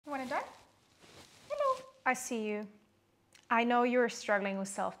I see you. I know you're struggling with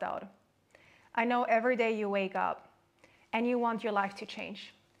self-doubt. I know every day you wake up and you want your life to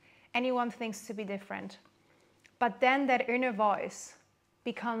change and you want things to be different. But then that inner voice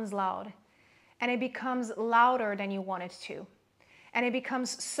becomes loud, and it becomes louder than you want it to. And it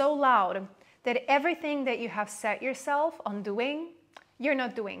becomes so loud that everything that you have set yourself on doing, you're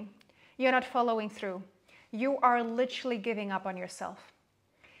not doing. You're not following through. You are literally giving up on yourself.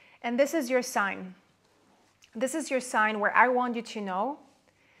 And this is your sign. This is your sign where I want you to know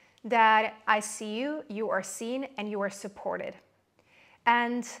that I see you, you are seen, and you are supported.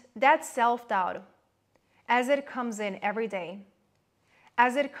 And that self-doubt, as it comes in every day,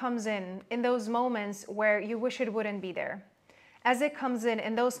 as it comes in those moments where you wish it wouldn't be there, as it comes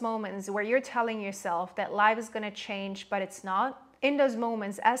in those moments where you're telling yourself that life is going to change, but it's not, in those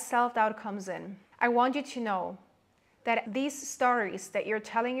moments, as self-doubt comes in, I want you to know that these stories that you're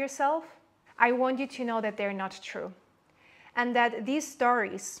telling yourself, I want you to know that they're not true. And that these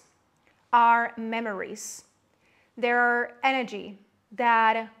stories are memories. They're energy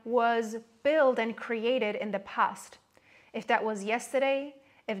that was built and created in the past. If that was yesterday,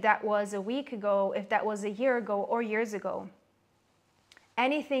 if that was a week ago, if that was a year ago or years ago,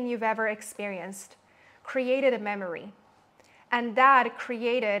 anything you've ever experienced created a memory. And that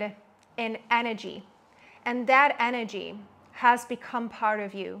created an energy. And that energy has become part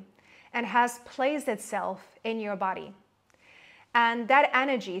of you and has placed itself in your body. And that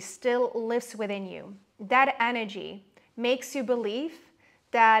energy still lives within you. That energy makes you believe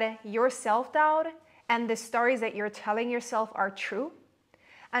that your self-doubt and the stories that you're telling yourself are true.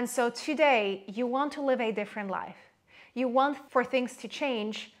 And so today, you want to live a different life. You want for things to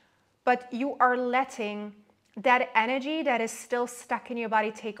change, but you are letting that energy that is still stuck in your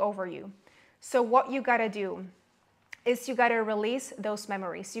body take over you. So what you gotta do is you gotta release those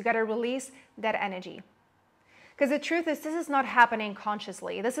memories. You gotta release that energy. Because the truth is, this is not happening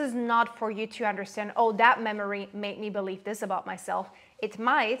consciously. This is not for you to understand, oh, that memory made me believe this about myself. It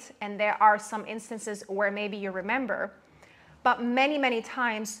might, and there are some instances where maybe you remember, but many, many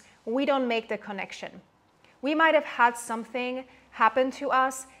times we don't make the connection. We might have had something happen to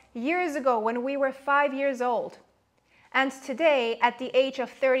us years ago when we were 5 years old. And today, at the age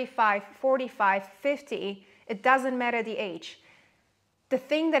of 35, 45, 50, it doesn't matter the age. The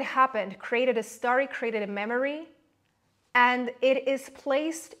thing that happened created a story, created a memory, and it is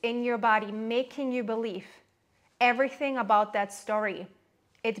placed in your body, making you believe everything about that story,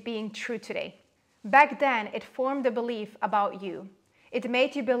 it being true today. Back then, it formed a belief about you. It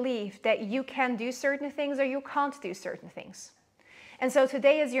made you believe that you can do certain things or you can't do certain things. And so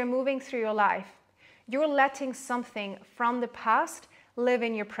today, as you're moving through your life, you're letting something from the past live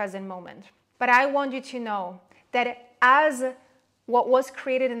in your present moment. But I want you to know that as what was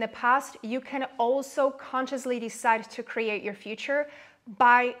created in the past, you can also consciously decide to create your future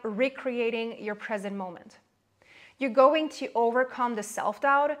by recreating your present moment. You're going to overcome the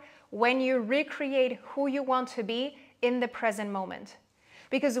self-doubt when you recreate who you want to be in the present moment.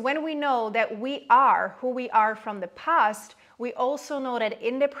 Because when we know that we are who we are from the past, we also know that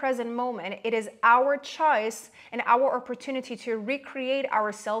in the present moment, it is our choice and our opportunity to recreate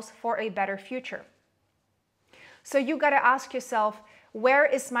ourselves for a better future. So you gotta ask yourself, where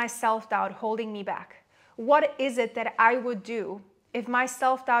is my self-doubt holding me back? What is it that I would do if my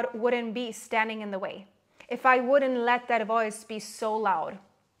self-doubt wouldn't be standing in the way? If I wouldn't let that voice be so loud?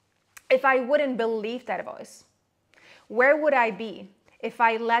 If I wouldn't believe that voice? Where would I be if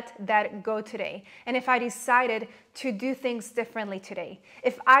I let that go today? And if I decided to do things differently today?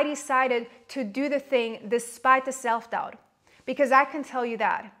 If I decided to do the thing despite the self-doubt? Because I can tell you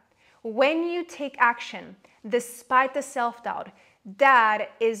that when you take action despite the self-doubt,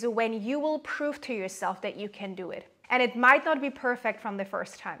 that is when you will prove to yourself that you can do it. And it might not be perfect from the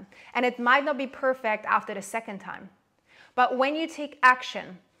first time. And it might not be perfect after the second time. But when you take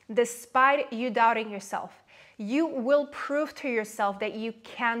action, despite you doubting yourself, you will prove to yourself that you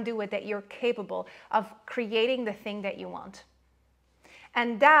can do it, that you're capable of creating the thing that you want.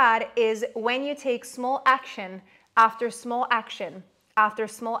 And that is when you take small action after small action after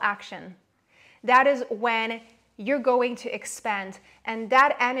small action. That is when you're going to expand, and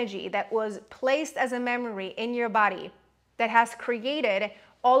that energy that was placed as a memory in your body that has created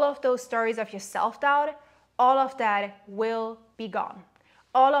all of those stories of your self-doubt, all of that will be gone.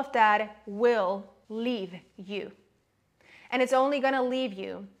 All of that will leave you. And it's only going to leave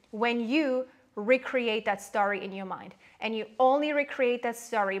you when you recreate that story in your mind. And you only recreate that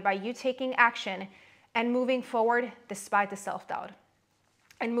story by you taking action and moving forward despite the self-doubt.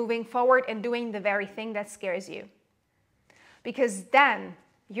 And moving forward and doing the very thing that scares you. Because then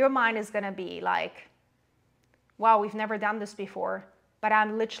your mind is going to be like, wow, we've never done this before, but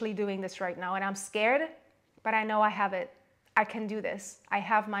I'm literally doing this right now and I'm scared, but I know I have it. I can do this. I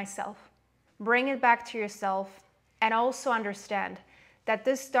have myself. Bring it back to yourself and also understand that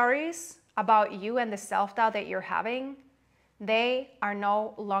these stories about you and the self-doubt that you're having, they are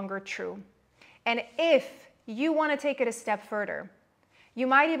no longer true. And if you want to take it a step further, you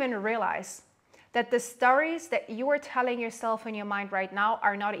might even realize that the stories that you are telling yourself in your mind right now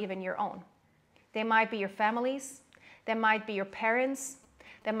are not even your own. They might be your family's, they might be your parents,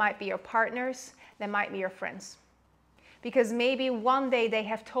 they might be your partners, they might be your friends. Because maybe one day they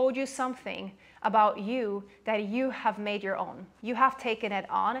have told you something about you that you have made your own. You have taken it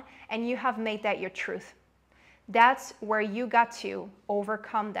on and you have made that your truth. That's where you got to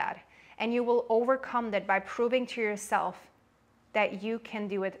overcome that. And you will overcome that by proving to yourself that you can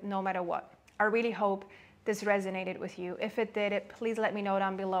do it no matter what. I really hope this resonated with you. If it did, please let me know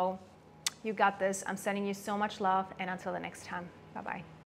down below. You got this. I'm sending you so much love, and until the next time, bye-bye.